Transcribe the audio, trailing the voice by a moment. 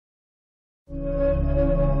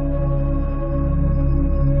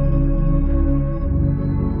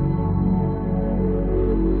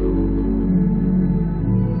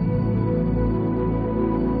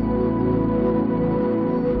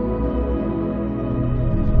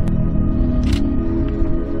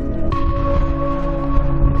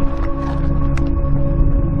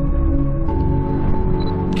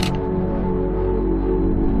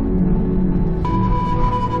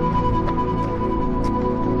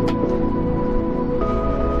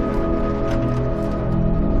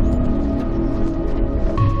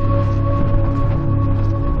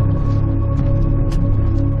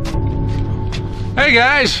Hey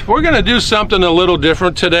guys, we're gonna do something a little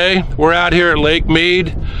different today. We're out here at Lake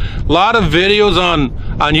Mead. A lot of videos on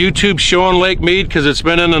YouTube showing Lake Mead because it's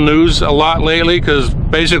been in the news a lot lately because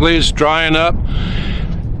basically it's drying up.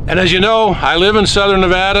 And as you know, I live in southern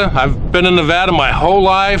Nevada. I've been in Nevada my whole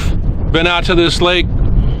life. Been out to this lake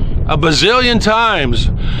a bazillion times.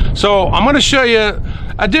 So I'm gonna show you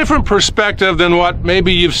a different perspective than what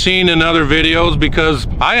maybe you've seen in other videos because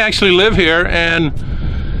I actually live here, and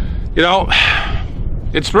you know,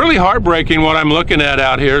 it's really heartbreaking what I'm looking at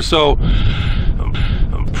out here. So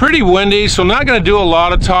pretty windy, so I'm not going to do a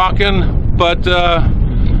lot of talking, but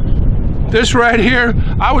this right here,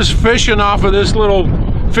 I was fishing off of this little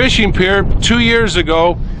fishing pier 2 years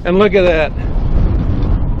ago, and look at that.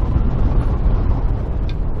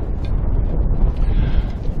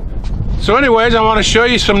 So anyways, I want to show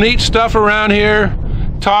you some neat stuff around here,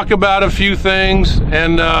 talk about a few things,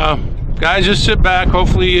 and guys, just sit back.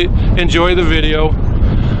 Hopefully you enjoy the video.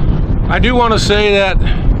 I do want to say that,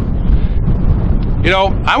 you know,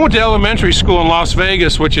 I went to elementary school in Las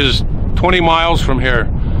Vegas, which is 20 miles from here.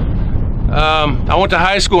 I went to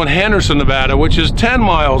high school in Henderson, Nevada, which is 10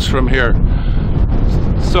 miles from here.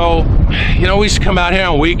 So, you know, we used to come out here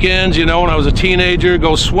on weekends, you know, when I was a teenager,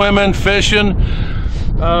 go swimming, fishing.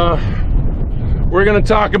 We're going to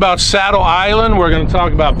talk about Saddle Island. We're going to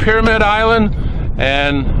talk about Pyramid Island.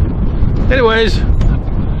 And anyways,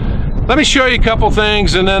 let me show you a couple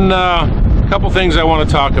things, and then a couple things I want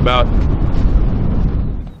to talk about.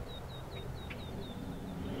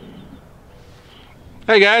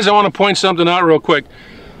 Hey guys, I want to point something out real quick.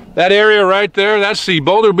 That area right there, that's the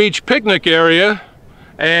Boulder Beach picnic area.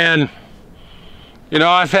 And you know,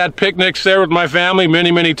 I've had picnics there with my family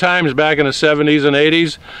many times back in the 70s and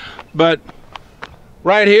 80s. But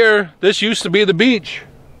right here, this used to be the beach.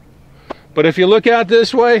 But if you look out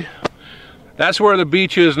this way, that's where the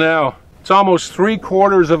beach is now. It's almost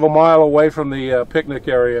 3/4 of a mile away from the picnic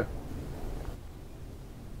area.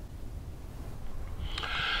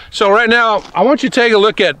 So right now, I want you to take a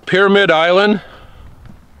look at Pyramid Island.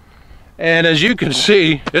 And as you can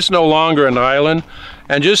see, it's no longer an island.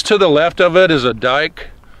 And just to the left of it is a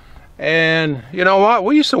dike. And you know what?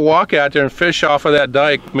 We used to walk out there and fish off of that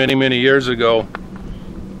dike many years ago.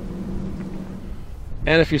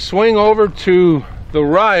 And if you swing over to the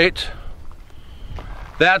right,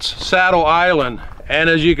 that's Saddle Island, and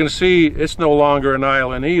as you can see, it's no longer an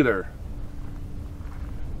island either.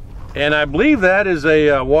 And I believe that is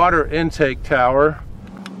a water intake tower.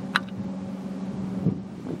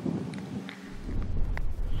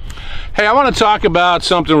 Hey, I want to talk about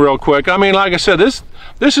something real quick. I mean, like I said, this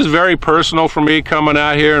is very personal for me, coming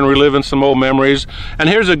out here and reliving some old memories. And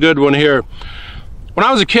here's a good one here. When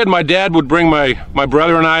I was a kid, my dad would bring my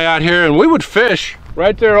brother and I out here, and we would fish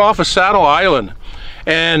right there off of Saddle Island.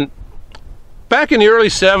 And back in the early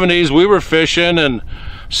 70s, we were fishing and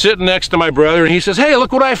sitting next to my brother, and he says, "Hey,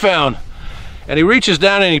 look what I found." And he reaches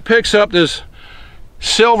down and he picks up this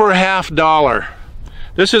silver $50.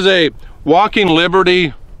 This is a Walking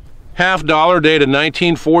Liberty $50 dated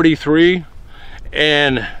 1943.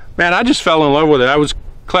 And man, I just fell in love with it. I was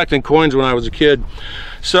collecting coins when I was a kid.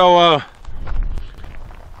 So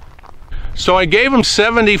I gave him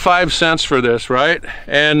 75 cents for this, right?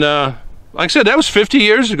 And like I said, that was 50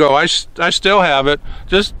 years ago. I still have it.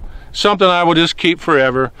 Just something I will just keep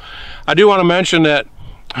forever. I do want to mention that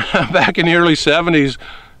back in the early 70s,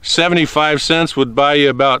 75 cents would buy you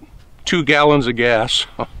about 2 gallons of gas.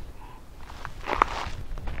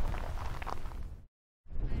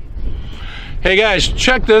 Hey guys,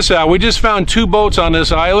 check this out. We just found 2 boats on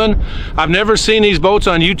this island. I've never seen these boats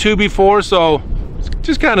on YouTube before, so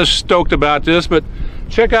just kind of stoked about this. But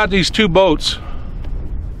check out these 2 boats.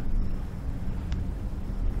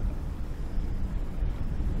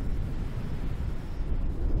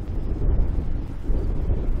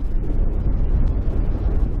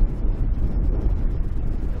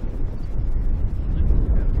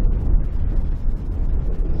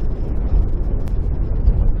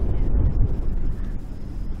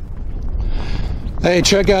 Hey,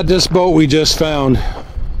 check out this boat we just found.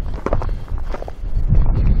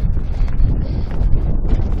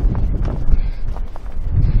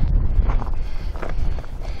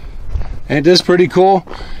 Ain't this pretty cool?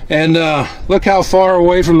 And look how far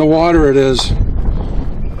away from the water it is.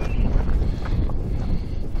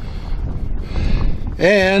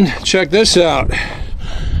 And check this out.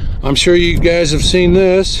 I'm sure you guys have seen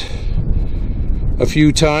this a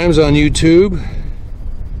few times on YouTube.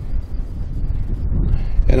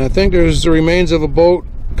 And I think there's the remains of a boat,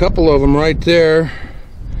 a couple of them right there.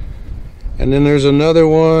 And then there's another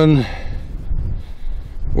one.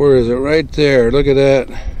 Where is it? Right there. Look at that.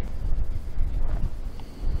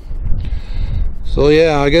 So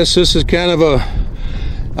yeah, I guess this is kind of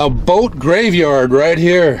a boat graveyard right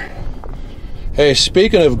here. Hey,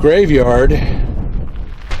 speaking of graveyard,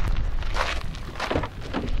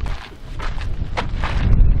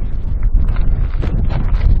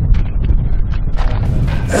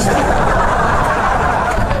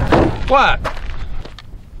 what?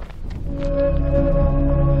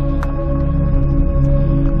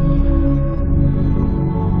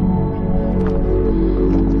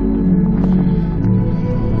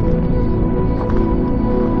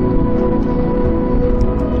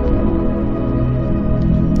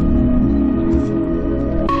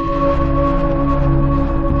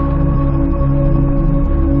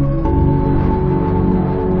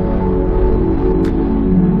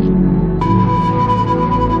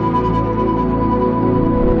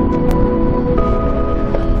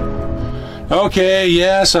 Okay,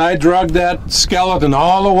 yes, I dragged that skeleton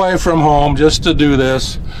all the way from home just to do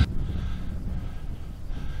this.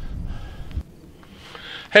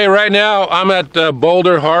 Hey, right now I'm at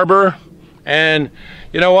Boulder Harbor, and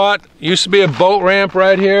you know what? Used to be a boat ramp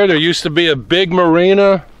right here. There used to be a big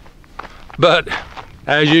marina, but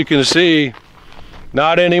as you can see,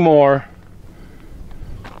 not anymore.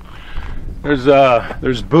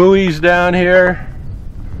 There's buoys down here.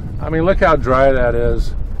 I mean, look how dry that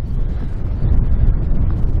is.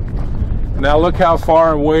 Now look how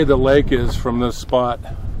far away the lake is from this spot.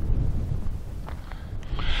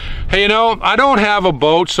 Hey, you know, I don't have a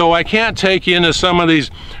boat, so I can't take you into some of these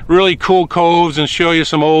really cool coves and show you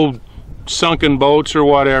some old sunken boats or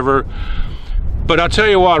whatever. But I'll tell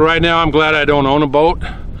you what, right now I'm glad I don't own a boat,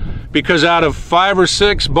 because out of 5 or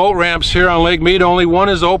 6 boat ramps here on Lake Mead, only one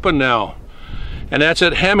is open now. And that's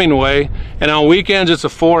at Hemingway, and on weekends it's a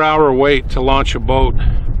 4-hour wait to launch a boat.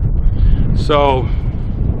 So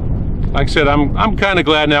like I said, I'm kind of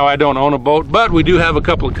glad now I don't own a boat, but we do have a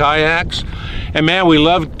couple of kayaks, and man, we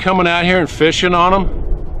love coming out here and fishing on them.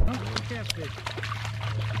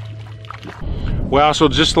 We also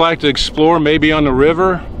just like to explore, maybe on the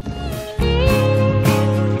river.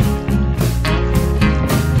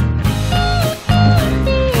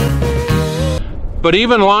 But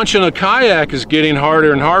even launching a kayak is getting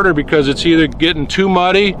harder and harder, because it's either getting too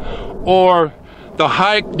muddy, or the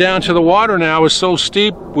hike down to the water now is so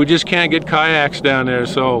steep we just can't get kayaks down there.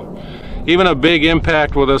 So even a big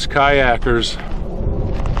impact with us kayakers.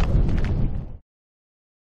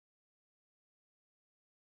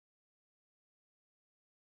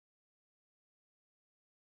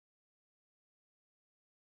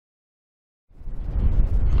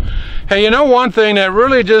 Hey, you know, one thing that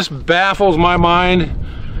really just baffles my mind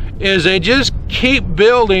is they just keep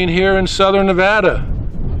building here in southern Nevada.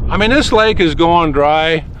 I mean, this lake is going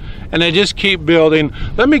dry, and they just keep building.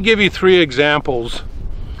 Let me give you 3 examples.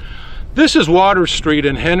 This is Water Street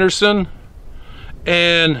in Henderson,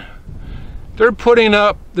 and they're putting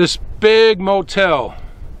up this big motel.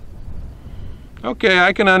 Okay,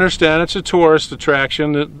 I can understand it's a tourist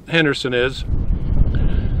attraction, that Henderson is.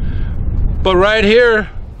 But right here,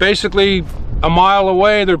 basically a mile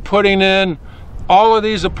away, they're putting in all of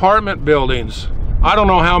these apartment buildings. I don't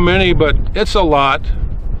know how many, but it's a lot.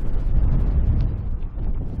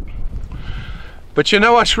 But you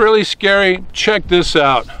know what's really scary? Check this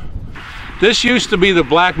out. This used to be the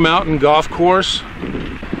Black Mountain Golf Course.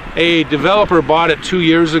 A developer bought it 2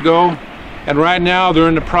 years ago, and right now they're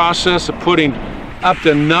in the process of putting up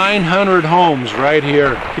to 900 homes right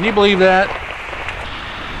here. Can you believe that?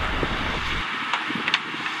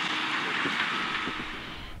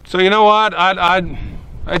 So you know what?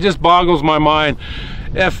 It just boggles my mind.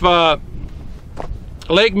 If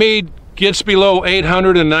Lake Mead gets below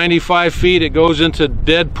 895 feet, it goes into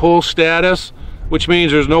dead pull status, which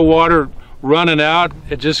means there's no water running out.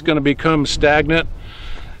 It's just going to become stagnant.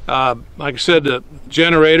 Like I said, the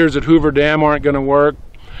generators at Hoover Dam aren't going to work.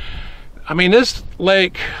 I mean, this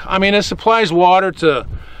lake, I mean, it supplies water to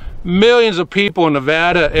millions of people in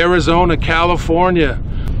Nevada, Arizona, California.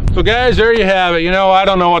 So guys, there you have it. You know, I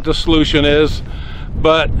don't know what the solution is,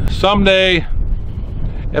 but someday,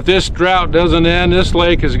 if this drought doesn't end, this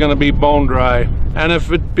lake is going to be bone dry. And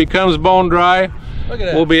if it becomes bone dry,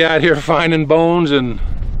 we'll be out here finding bones and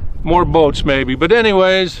more boats maybe. But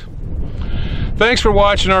anyways, thanks for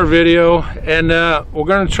watching our video, and we're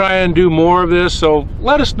going to try and do more of this, so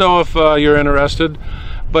let us know if you're interested.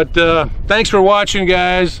 But thanks for watching,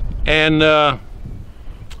 guys, and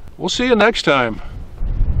we'll see you next time.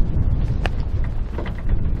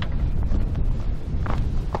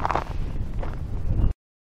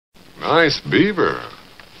 Nice beaver.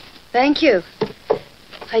 Thank you.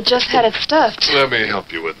 I just had it stuffed. Let me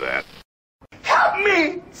help you with that. Help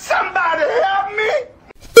me! Somebody help me!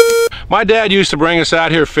 My dad used to bring us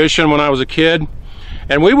out here fishing when I was a kid,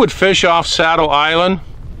 and we would fish off Saddle Island.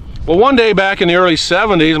 Well, one day back in the early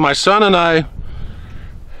 70s, my son and I,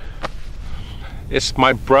 it's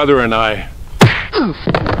my brother and I.